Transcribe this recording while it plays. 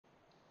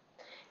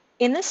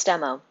In this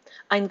demo,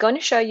 I'm going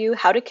to show you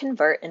how to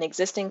convert an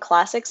existing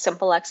Classic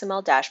Simple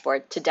XML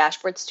dashboard to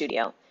Dashboard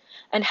Studio,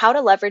 and how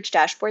to leverage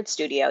Dashboard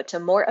Studio to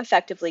more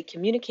effectively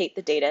communicate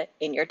the data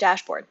in your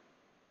dashboard.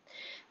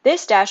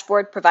 This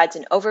dashboard provides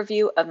an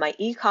overview of my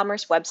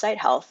e-commerce website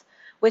health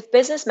with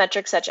business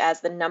metrics such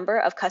as the number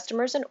of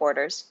customers and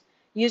orders,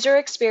 user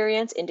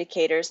experience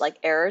indicators like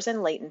errors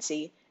and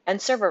latency, and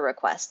server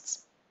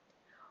requests.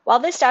 While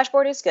this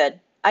dashboard is good,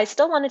 I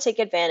still want to take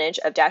advantage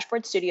of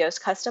Dashboard Studio's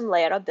custom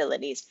layout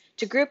abilities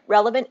to group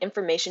relevant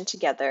information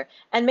together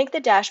and make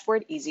the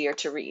dashboard easier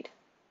to read.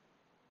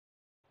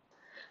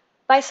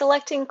 By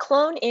selecting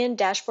Clone in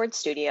Dashboard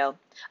Studio,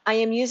 I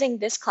am using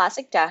this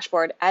classic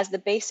dashboard as the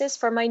basis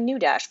for my new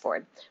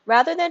dashboard,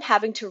 rather than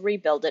having to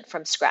rebuild it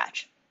from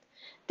scratch.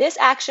 This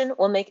action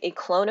will make a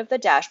clone of the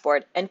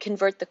dashboard and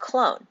convert the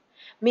clone,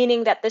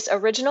 meaning that this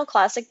original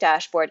classic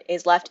dashboard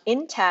is left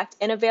intact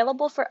and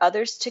available for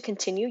others to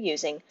continue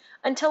using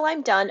until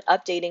I'm done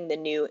updating the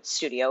new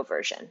Studio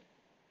version.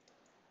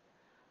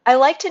 I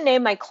like to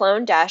name my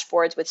clone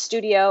dashboards with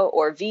Studio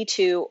or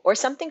V2 or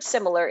something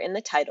similar in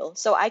the title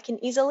so I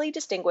can easily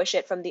distinguish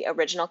it from the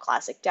original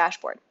classic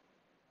dashboard.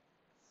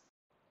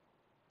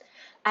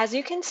 As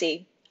you can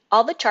see,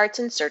 all the charts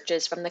and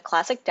searches from the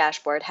classic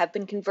dashboard have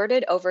been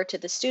converted over to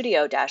the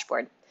Studio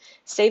dashboard,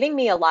 saving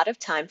me a lot of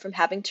time from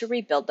having to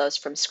rebuild those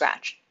from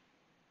scratch.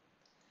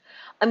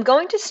 I'm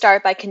going to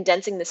start by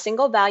condensing the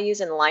single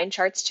values and line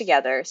charts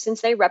together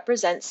since they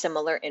represent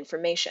similar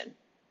information.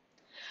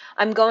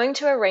 I'm going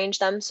to arrange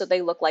them so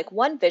they look like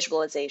one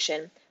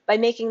visualization by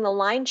making the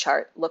line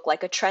chart look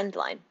like a trend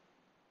line.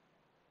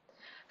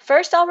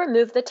 First, I'll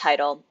remove the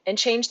title and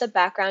change the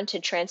background to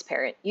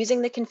transparent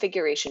using the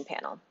configuration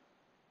panel.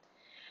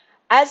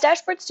 As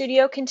Dashboard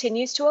Studio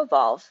continues to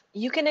evolve,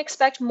 you can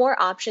expect more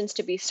options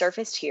to be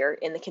surfaced here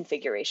in the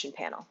configuration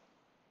panel.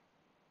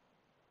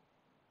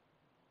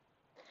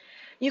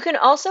 You can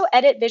also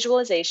edit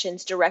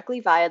visualizations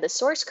directly via the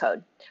source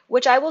code,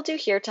 which I will do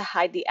here to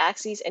hide the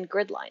axes and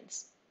grid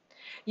lines.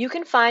 You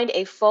can find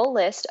a full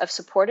list of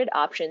supported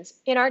options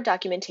in our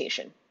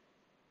documentation.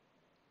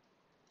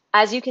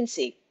 As you can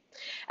see,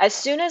 as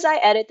soon as I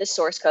edit the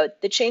source code,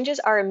 the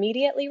changes are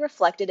immediately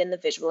reflected in the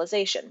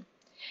visualization.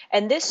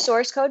 And this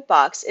source code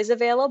box is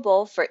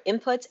available for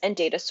inputs and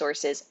data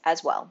sources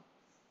as well.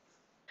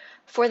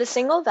 For the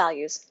single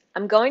values,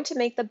 I'm going to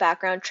make the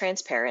background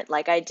transparent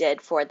like I did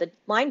for the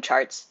line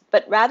charts,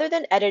 but rather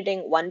than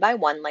editing one by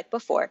one like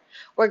before,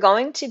 we're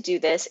going to do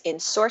this in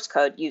source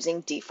code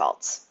using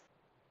defaults.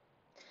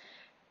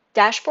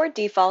 Dashboard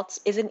defaults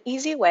is an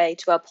easy way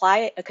to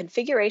apply a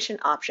configuration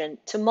option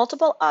to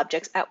multiple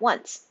objects at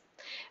once.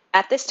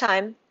 At this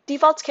time,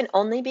 defaults can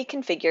only be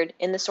configured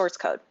in the source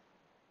code.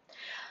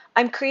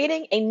 I'm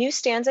creating a new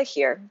stanza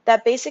here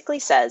that basically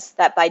says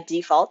that by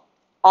default,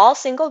 all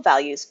single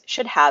values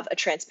should have a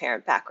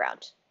transparent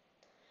background.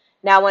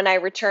 Now when I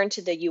return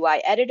to the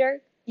UI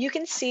editor, you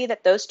can see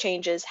that those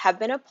changes have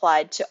been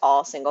applied to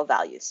all single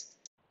values.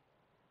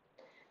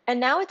 And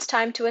now it's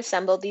time to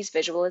assemble these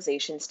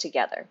visualizations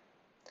together.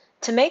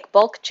 To make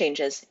bulk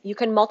changes, you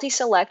can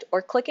multi-select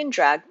or click and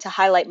drag to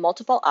highlight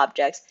multiple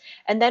objects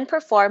and then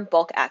perform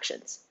bulk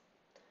actions.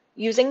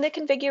 Using the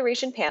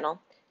configuration panel,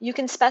 you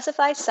can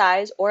specify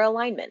size or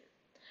alignment.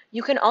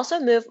 You can also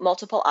move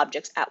multiple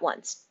objects at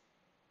once.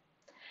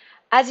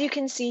 As you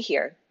can see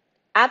here,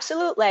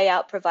 Absolute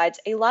Layout provides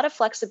a lot of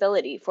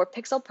flexibility for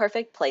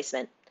pixel-perfect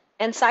placement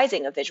and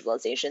sizing of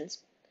visualizations,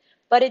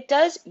 but it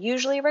does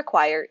usually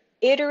require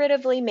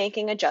iteratively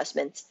making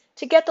adjustments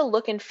to get the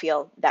look and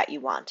feel that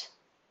you want.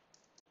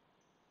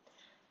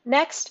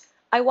 Next,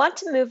 I want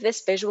to move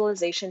this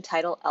visualization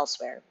title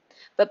elsewhere,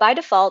 but by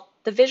default,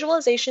 the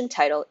visualization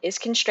title is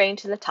constrained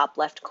to the top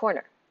left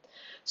corner.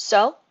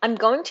 So I'm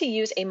going to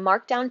use a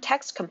markdown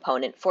text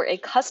component for a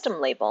custom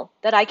label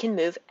that I can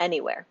move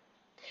anywhere.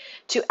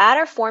 To add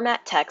or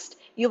format text,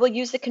 you will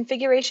use the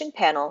configuration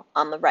panel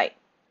on the right.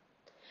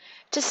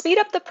 To speed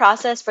up the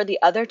process for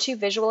the other two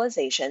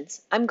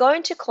visualizations, I'm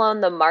going to clone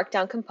the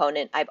markdown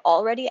component I've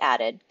already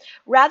added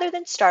rather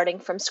than starting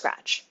from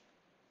scratch.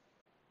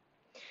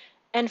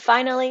 And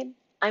finally,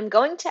 I'm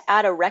going to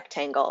add a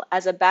rectangle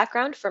as a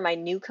background for my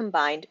new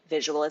combined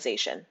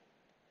visualization.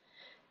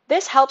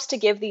 This helps to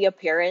give the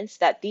appearance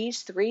that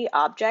these three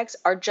objects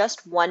are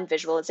just one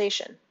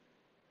visualization.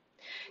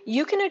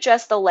 You can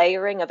adjust the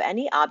layering of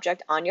any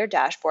object on your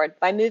dashboard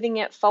by moving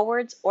it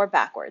forwards or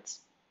backwards.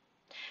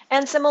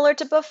 And similar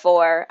to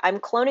before, I'm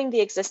cloning the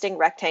existing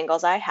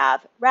rectangles I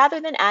have rather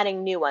than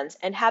adding new ones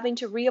and having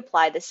to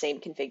reapply the same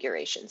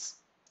configurations.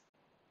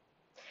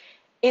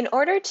 In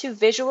order to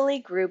visually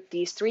group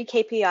these three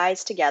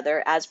KPIs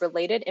together as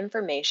related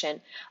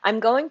information, I'm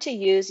going to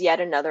use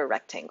yet another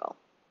rectangle.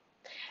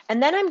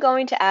 And then I'm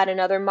going to add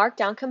another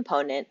markdown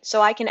component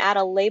so I can add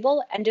a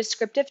label and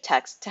descriptive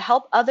text to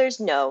help others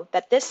know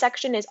that this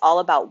section is all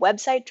about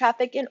website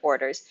traffic and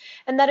orders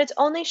and that it's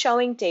only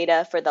showing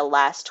data for the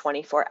last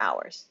 24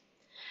 hours.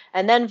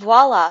 And then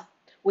voila,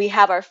 we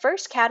have our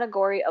first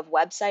category of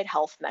website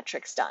health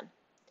metrics done.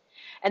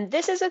 And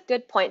this is a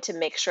good point to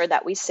make sure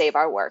that we save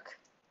our work.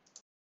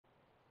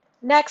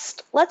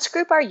 Next, let's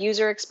group our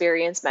user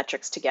experience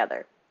metrics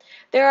together.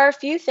 There are a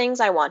few things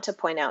I want to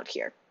point out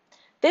here.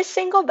 This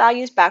single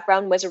values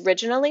background was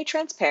originally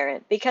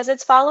transparent because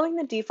it's following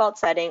the default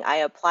setting I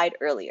applied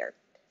earlier.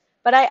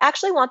 But I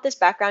actually want this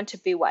background to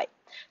be white,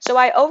 so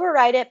I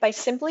override it by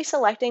simply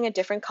selecting a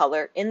different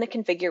color in the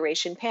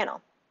configuration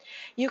panel.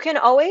 You can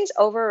always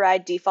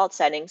override default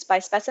settings by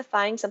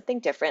specifying something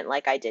different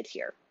like I did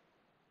here.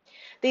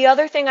 The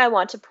other thing I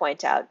want to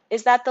point out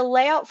is that the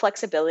layout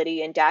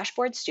flexibility in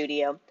Dashboard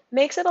Studio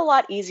makes it a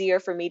lot easier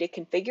for me to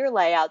configure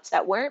layouts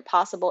that weren't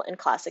possible in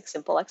Classic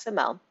Simple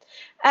XML,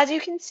 as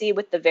you can see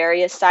with the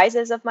various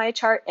sizes of my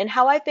chart and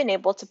how I've been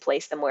able to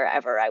place them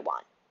wherever I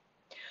want.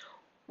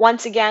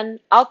 Once again,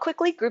 I'll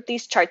quickly group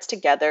these charts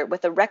together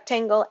with a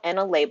rectangle and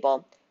a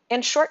label,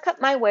 and shortcut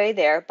my way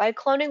there by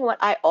cloning what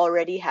I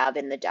already have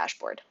in the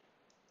dashboard.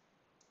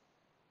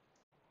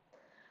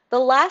 The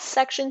last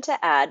section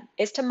to add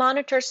is to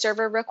monitor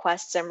server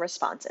requests and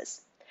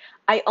responses.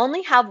 I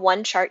only have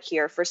one chart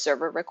here for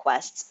server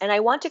requests, and I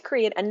want to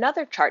create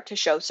another chart to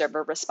show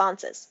server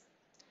responses.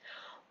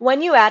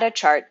 When you add a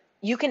chart,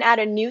 you can add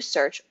a new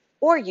search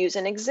or use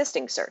an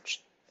existing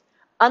search.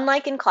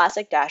 Unlike in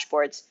classic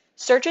dashboards,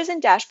 searches in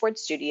Dashboard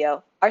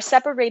Studio are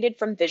separated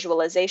from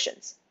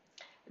visualizations.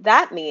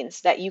 That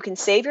means that you can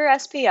save your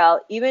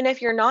SPL even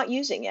if you're not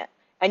using it,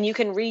 and you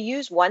can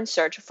reuse one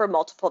search for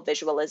multiple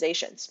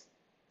visualizations.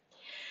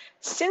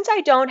 Since I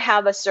don't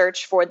have a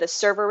search for the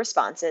server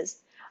responses,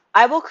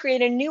 I will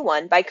create a new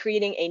one by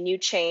creating a new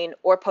chain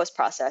or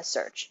post-process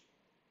search.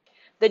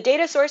 The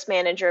Data Source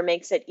Manager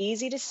makes it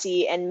easy to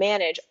see and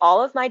manage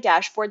all of my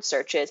dashboard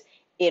searches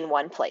in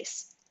one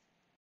place.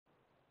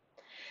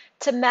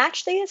 To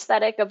match the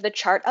aesthetic of the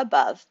chart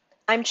above,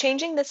 I'm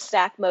changing the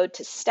stack mode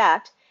to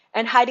stacked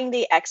and hiding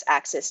the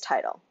x-axis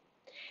title.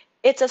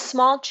 It's a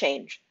small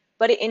change,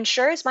 but it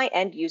ensures my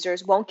end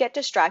users won't get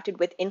distracted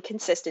with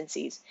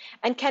inconsistencies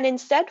and can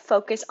instead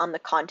focus on the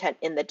content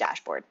in the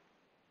dashboard.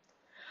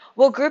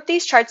 We'll group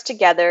these charts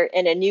together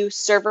in a new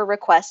Server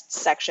Requests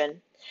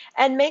section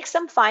and make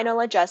some final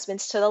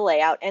adjustments to the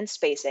layout and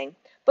spacing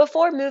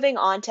before moving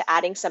on to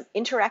adding some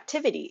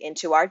interactivity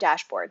into our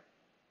dashboard.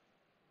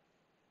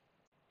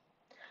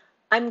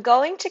 I'm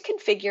going to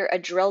configure a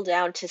drill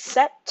down to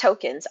set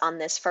tokens on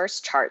this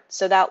first chart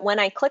so that when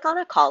I click on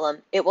a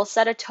column, it will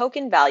set a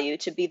token value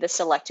to be the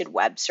selected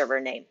web server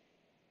name.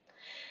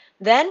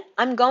 Then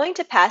I'm going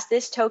to pass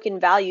this token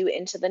value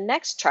into the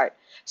next chart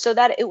so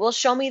that it will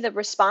show me the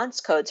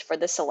response codes for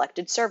the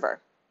selected server.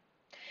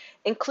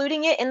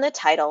 Including it in the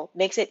title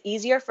makes it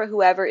easier for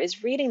whoever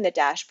is reading the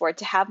dashboard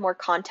to have more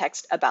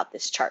context about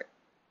this chart.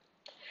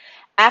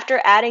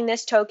 After adding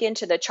this token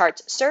to the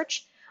chart's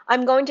search,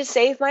 I'm going to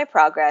save my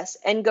progress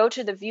and go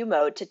to the view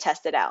mode to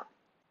test it out.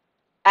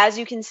 As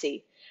you can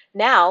see,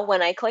 now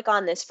when I click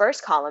on this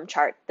first column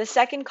chart, the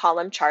second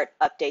column chart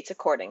updates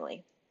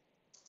accordingly.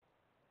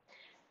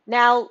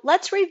 Now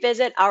let's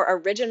revisit our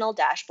original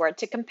dashboard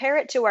to compare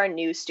it to our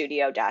new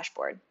Studio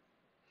dashboard.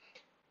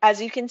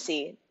 As you can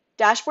see,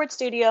 Dashboard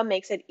Studio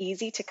makes it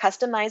easy to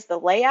customize the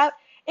layout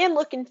and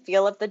look and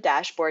feel of the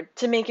dashboard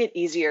to make it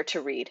easier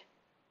to read.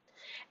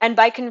 And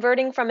by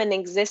converting from an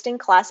existing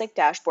classic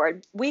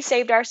dashboard, we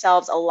saved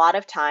ourselves a lot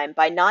of time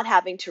by not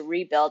having to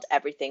rebuild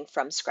everything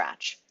from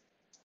scratch.